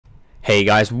Hey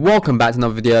guys, welcome back to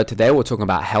another video. Today we're talking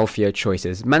about healthier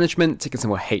choices management, ticker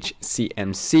symbol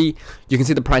HCMC. You can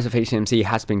see the price of HCMC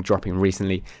has been dropping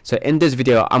recently. So in this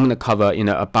video, I'm going to cover,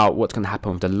 about what's going to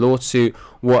happen with the lawsuit,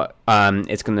 what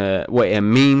it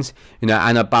means,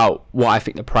 and about what I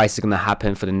think the price is going to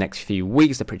happen for the next few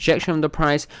weeks, the projection of the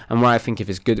price, and why I think if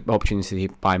it's a good opportunity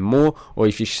to buy more or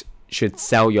if you should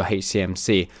sell your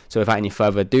HCMC. So without any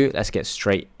further ado, let's get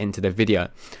straight into the video.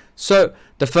 So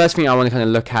the first thing I want to kind of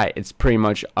look at is pretty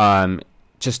much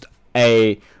just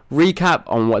a recap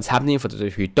on what's happening for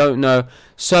those who don't know.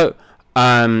 So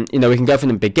we can go from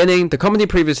the beginning. The company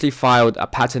previously filed a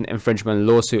patent infringement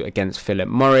lawsuit against Philip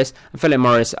Morris,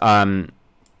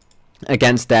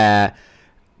 against their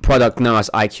product known as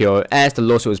IQOS. The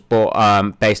lawsuit was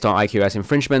brought based on IQOS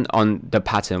infringement on the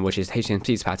patent, which is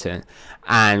HCMC's patent.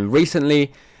 And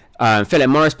recently, Philip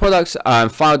Morris Products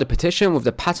filed a petition with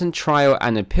the Patent Trial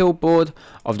and Appeal Board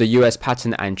of the U.S.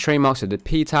 Patent and Trademark. So the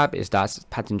PTAB is that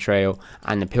Patent Trial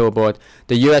and Appeal Board.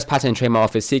 The U.S. Patent and Trademark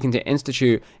Office seeking to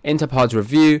institute inter partes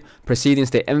review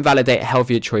proceedings to invalidate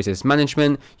healthier choices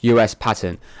management U.S.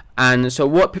 patent. And so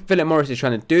what Philip Morris is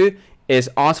trying to do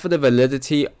is ask for the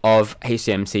validity of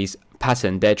HCMC's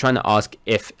patent. They're trying to ask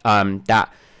if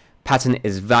that patent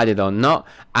is valid or not,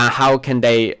 and how can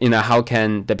they, how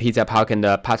can the PTAB, how can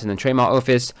the Patent and Trademark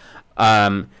Office,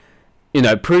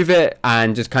 prove it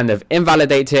and just kind of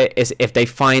invalidate it is if they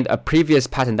find a previous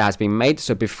patent that has been made,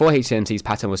 so before HCMC's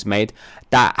patent was made,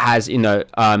 that has,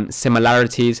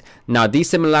 similarities. Now these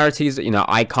similarities,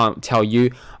 I can't tell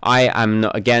you. I am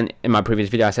not, again, in my previous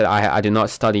video, I said I do not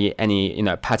study any,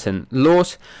 patent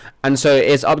laws, and so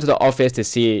it's up to the office to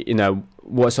see,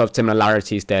 what sort of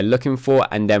similarities they're looking for,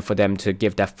 and then for them to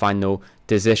give their final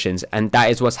decisions. And that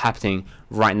is what's happening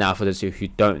right now for those who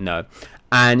don't know.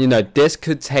 And this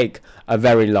could take a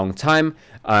very long time.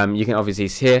 You can obviously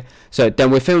see here. So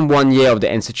then within 1 year of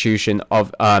the institution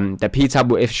of the PTAB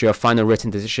will issue a final written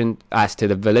decision as to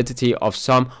the validity of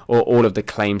some or all of the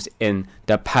claims in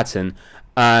the patent.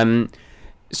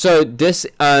 So this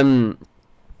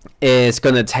is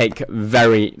going to take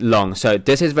very long. So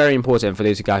this is very important for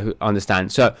those guys who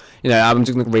understand. So I'm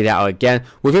just going to read it out again.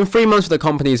 Within 3 months of the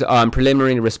company's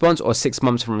preliminary response, or 6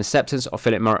 months from acceptance of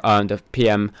Philip Morris the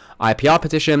PM IPR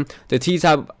petition, the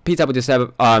PTAB will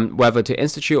decide whether to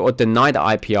institute or deny the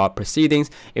IPR proceedings.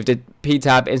 If the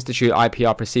PTAB institute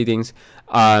IPR proceedings,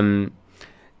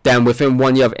 then within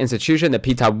 1 year of institution, the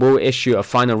PTAB will issue a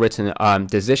final written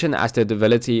decision as to the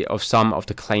validity of some of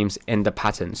the claims in the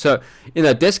patent. So,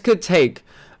 this could take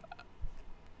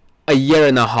a year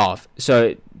and a half.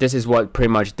 So this is what pretty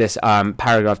much this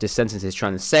paragraph, this sentence is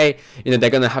trying to say. They're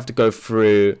going to have to go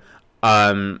through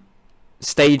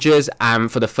stages,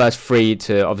 and for the first 3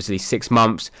 to obviously 6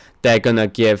 months, they're going to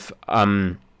give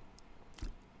a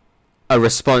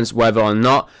response whether or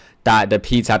not that the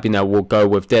PTAB, will go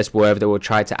with this, whether they will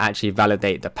try to actually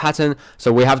validate the patent.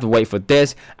 So we have to wait for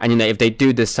this, and if they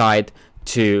do decide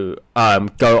to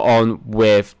go on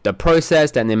with the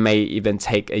process, then it may even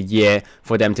take a year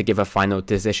for them to give a final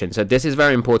decision. So this is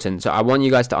very important. So I want you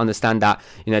guys to understand that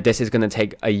this is going to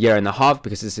take a year and a half,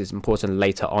 because this is important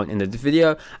later on in the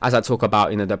video as I talk about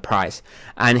the price.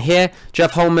 And here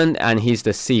Jeff Holman, and he's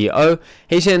the CEO.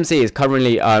 HCMC is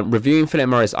currently reviewing Philip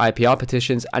Morris IPR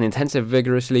petitions and intends to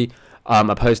vigorously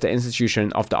oppose the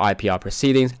institution of the IPR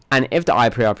proceedings, and if the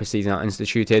IPR proceedings are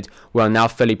instituted, we are now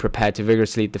fully prepared to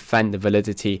vigorously defend the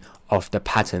validity of the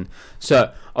patent.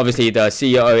 So obviously the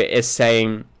CEO is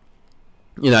saying,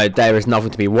 there is nothing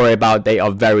to be worried about. They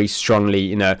are very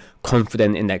strongly,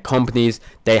 confident in their companies.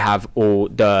 They have all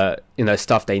the,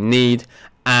 stuff they need.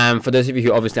 And for those of you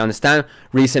who obviously understand,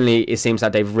 recently it seems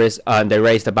that they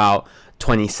raised about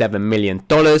 $27 million,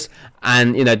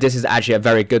 and this is actually a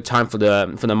very good time for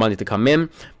the money to come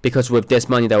in, because with this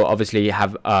money they will obviously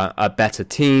have a better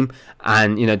team,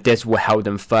 and this will help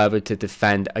them further to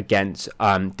defend against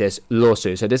this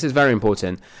lawsuit. So this is very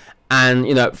important. And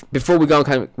before we go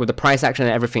on with the price action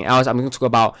and everything else, I'm going to talk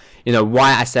about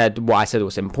why I said what I said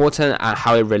was important and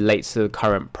how it relates to the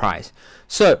current price.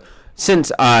 So since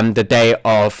the day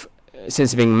of,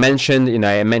 since being mentioned,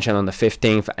 it mentioned on the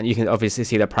 15th, and you can obviously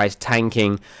see the price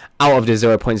tanking out of the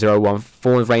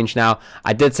 0.014 range now.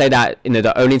 I did say that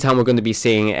the only time we're going to be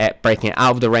seeing it breaking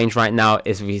out of the range right now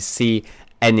is if we see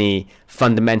any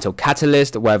fundamental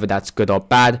catalyst, whether that's good or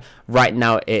bad. Right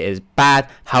now it is bad.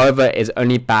 However, it's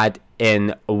only bad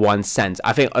in one sense.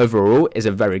 I think overall is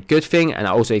a very good thing, and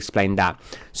I also explained that.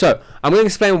 So I'm going to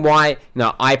explain why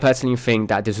I personally think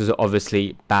that this was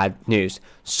obviously bad news.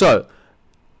 So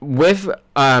with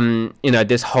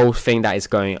this whole thing that is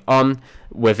going on,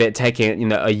 with it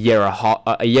taking a year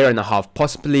and a half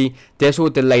possibly, this will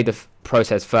delay the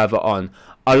process further on.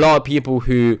 A lot of people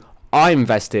who are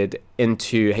invested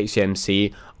into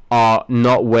HCMC are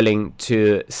not willing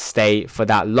to stay for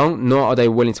that long, nor are they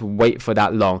willing to wait for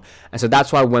that long. And so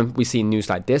that's why when we see news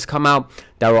like this come out,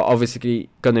 there are obviously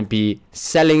going to be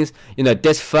sellings.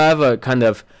 This further kind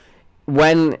of,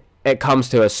 when it comes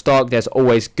to a stock, there's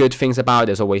always good things about it,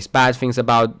 there's always bad things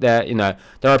about there.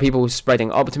 There are people spreading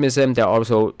optimism, there are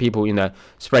also people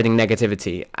spreading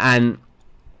negativity. And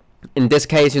in this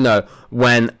case,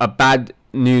 when a bad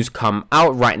news come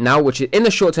out right now, which in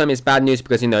the short term is bad news,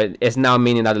 because it's now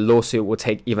meaning that the lawsuit will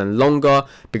take even longer,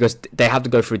 because they have to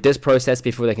go through this process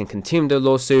before they can continue the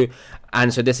lawsuit,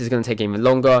 and so this is going to take even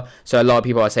longer. So a lot of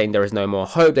people are saying there is no more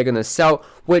hope, they're going to sell,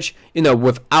 which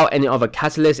without any other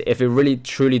catalyst, if it really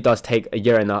truly does take a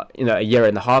year and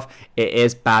a half, it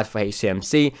is bad for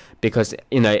HCMC, because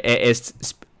it is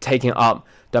taking up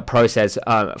the process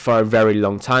for a very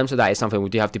long time. So that is something we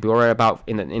do have to be worried about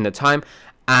in the time.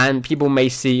 And people may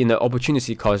see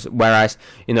opportunity cost, whereas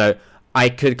I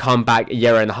could come back a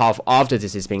year and a half after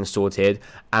this is being sorted,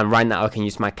 and right now I can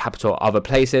use my capital other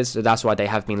places. So that's why they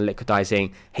have been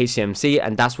liquidizing HCMC,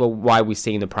 and that's why we're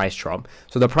seeing the price drop.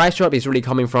 So the price drop is really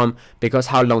coming from because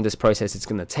how long this process is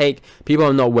going to take. People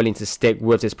are not willing to stick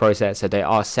with this process, so they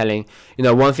are selling.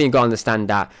 One thing you got to understand,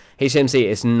 that HCMC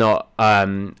is not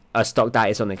a stock that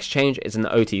is on exchange. It's an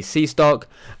OTC stock,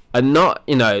 and not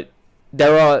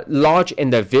there are large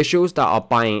individuals that are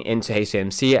buying into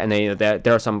HCMC, and then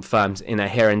there are some firms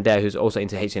here and there who's also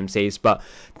into HCMCs, but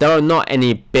there are not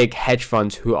any big hedge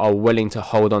funds who are willing to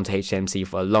hold on to HCMC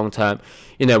for a long term.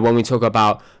 When we talk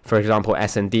about, for example,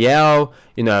 SNDL,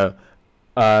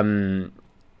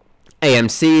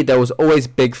 AMC, there was always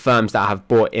big firms that have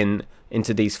bought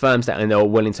into these firms and they're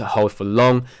willing to hold for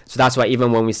long. So that's why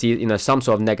even when we see some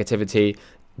sort of negativity,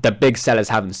 the big sellers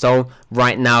haven't sold.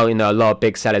 Right now, a lot of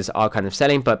big sellers are kind of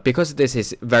selling, but because this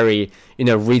is very,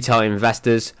 retail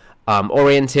investors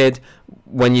oriented,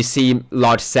 when you see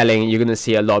large selling, you're going to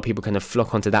see a lot of people kind of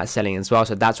flock onto that selling as well.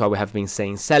 So that's why we have been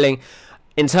saying selling.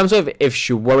 In terms of if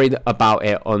you're worried about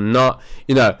it or not,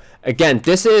 again,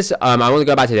 this is, I want to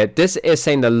go back to that. This is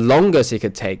saying the longest it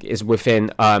could take is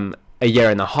within a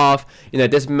year and a half.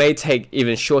 This may take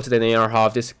even shorter than a year and a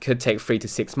half. This could take 3 to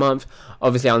 6 months.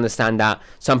 Obviously, I understand that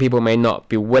some people may not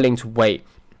be willing to wait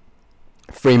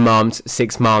 3 months,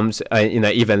 6 months,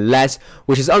 even less,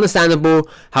 which is understandable.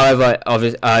 However,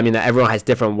 everyone has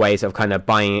different ways of kind of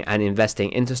buying and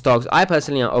investing into stocks. I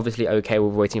personally am obviously okay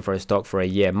with waiting for a stock for a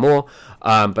year more,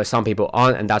 but some people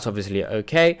aren't, and that's obviously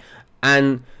okay.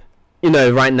 And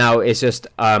right now it's just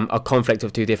a conflict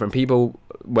of two different people,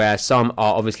 where some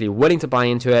are obviously willing to buy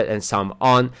into it and some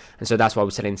aren't, and so that's why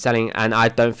we're selling, and I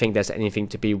don't think there's anything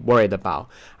to be worried about.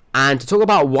 And to talk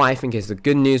about why I think is the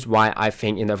good news, why I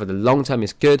think for the long term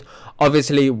is good,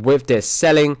 obviously with this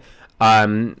selling,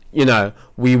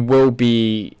 we will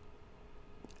be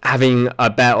having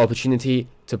a better opportunity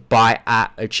to buy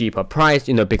at a cheaper price,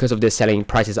 because of this selling,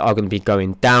 prices are going to be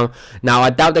going down. Now, I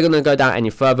doubt they're going to go down any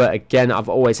further. Again, I've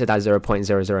always said that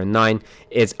 0.009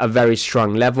 is a very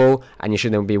strong level, and you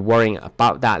shouldn't be worrying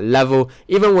about that level.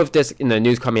 Even with this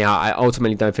news coming out, I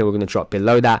ultimately don't think we're going to drop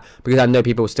below that, because I know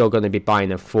people are still going to be buying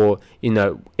it for,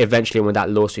 eventually when that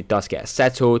lawsuit does get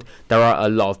settled, there are a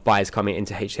lot of buyers coming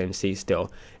into HCMC still.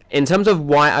 In terms of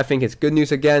why I think it's good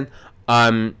news, again,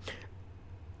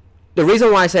 the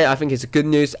reason why I say I think it's good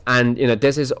news, and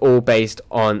this is all based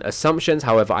on assumptions,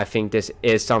 however, I think this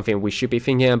is something we should be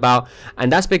thinking about, and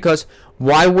that's because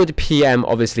why would PM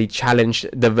obviously challenge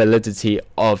the validity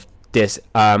of this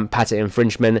patent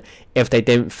infringement if they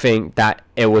didn't think that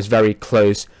it was very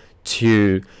close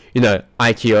to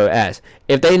IQOS?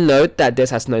 If they know that this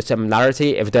has no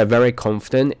similarity, if they're very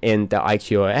confident in the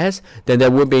IQOS, then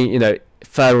there would be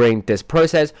furthering this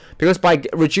process, because by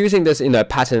reducing this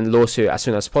patent lawsuit as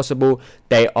soon as possible,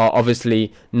 they are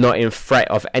obviously not in threat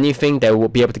of anything. They will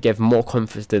be able to give more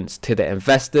confidence to the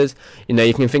investors.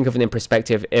 You can think of it in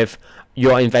perspective, if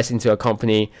you're investing into a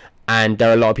company and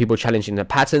there are a lot of people challenging the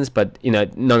patents, but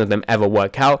none of them ever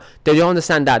work out, then you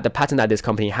understand that the patent that this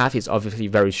company has is obviously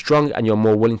very strong, and you're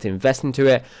more willing to invest into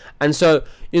it. And so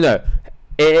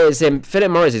it is in Philip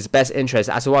Morris's best interest,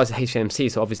 as well as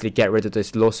HCMC, to obviously get rid of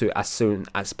this lawsuit as soon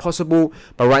as possible.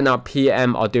 But right now,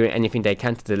 PM are doing anything they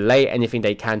can to delay, anything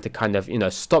they can to kind of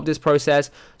stop this process.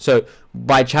 So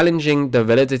by challenging the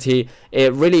validity,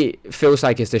 it really feels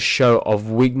like it's a show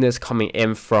of weakness coming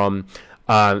in from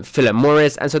Philip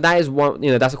Morris. And so that is one,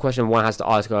 that's a question one has to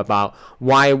ask about,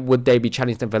 why would they be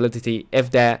challenging the validity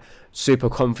if they're super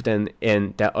confident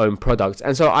in their own products?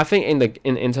 And so I think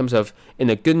in terms of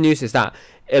the good news is that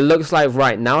it looks like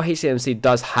right now HCMC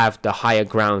does have the higher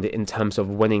ground in terms of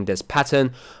winning this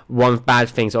patent. One bad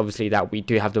thing is obviously that we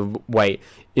do have to wait,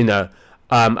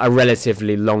 a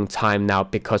relatively long time now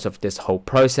because of this whole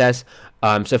process.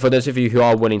 So for those of you who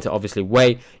are willing to obviously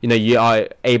wait, you are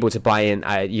able to buy in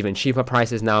at even cheaper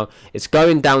prices now. It's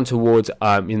going down towards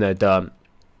the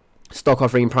stock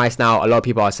offering price now. A lot of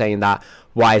people are saying that,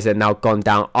 why is it now gone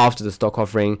down after the stock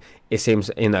offering? It seems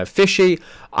fishy.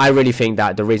 I really think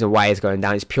that the reason why it's going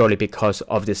down is purely because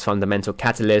of this fundamental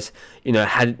catalyst.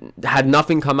 Had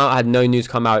nothing come out, had no news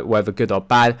come out, whether good or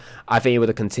bad, I think it would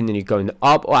have continued going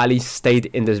up, or at least stayed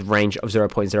in this range of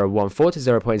 0.014 to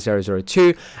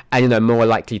 0.002, and more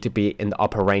likely to be in the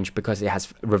upper range because it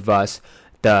has reversed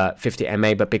the 50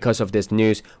 MA. But because of this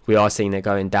news, we are seeing it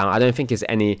going down. I don't think it's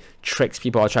any tricks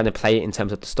people are trying to play in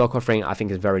terms of the stock offering. I think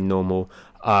it's very normal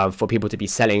for people to be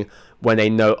selling when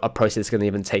they know a process is going to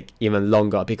even take even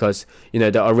longer, because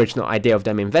the original idea of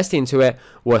them investing into it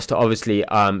was to obviously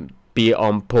be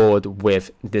on board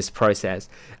with this process.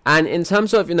 And in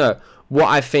terms of what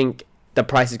I think the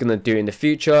price is going to do in the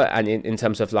future, and in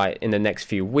terms of like in the next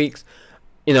few weeks,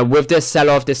 with this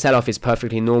sell-off is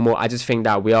perfectly normal. I just think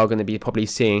that we are going to be probably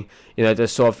seeing, the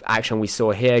sort of action we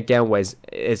saw here again, where it's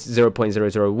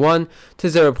 0.001 to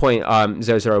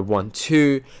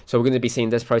 0.0012. So we're going to be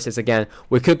seeing this process again.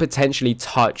 We could potentially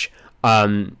touch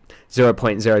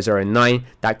 0.009.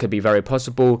 That could be very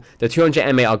possible. The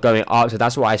 200 MA are going up, so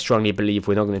that's why I strongly believe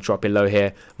we're not going to drop below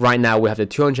here. Right now we have the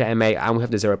 200 MA and we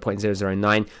have the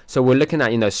 0.009, so we're looking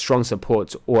at strong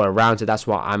supports all around. So that's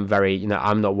why I'm very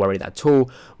I'm not worried at all.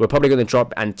 We're probably going to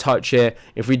drop and touch here.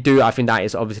 If we do, I think that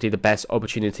is obviously the best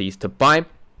opportunities to buy.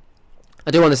 I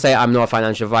do want to say I'm not a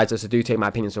financial advisor, so do take my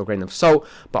opinions with a grain of salt,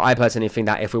 but I personally think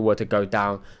that if we were to go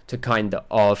down to kind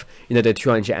of, the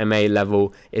 200 MA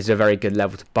level is a very good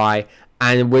level to buy,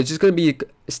 and we're just going to be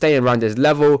staying around this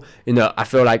level. I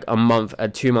feel like a month,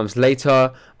 2 months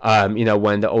later,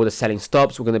 when all the selling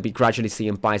stops, we're going to be gradually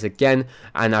seeing buys again,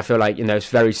 and I feel like, it's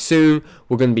very soon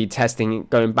we're going to be testing,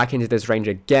 going back into this range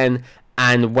again,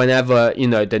 and whenever,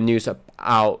 the news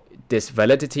out this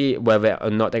validity, whether or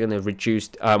not they're going to reduce,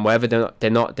 whether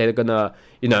they're going to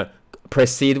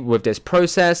proceed with this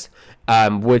process,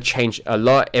 would change a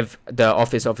lot. If the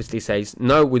office obviously says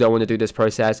no, we don't want to do this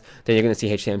process, then you're going to see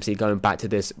HCMC going back to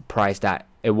this price that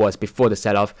it was before the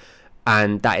sell-off,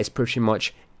 and that is pretty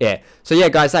much it. So yeah,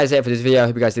 guys, that is it for this video. I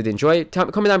hope you guys did enjoy.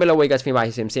 Comment down below what you guys think about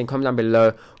HCMC, and comment down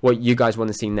below what you guys want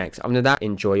to see next. Other than that,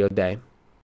 enjoy your day.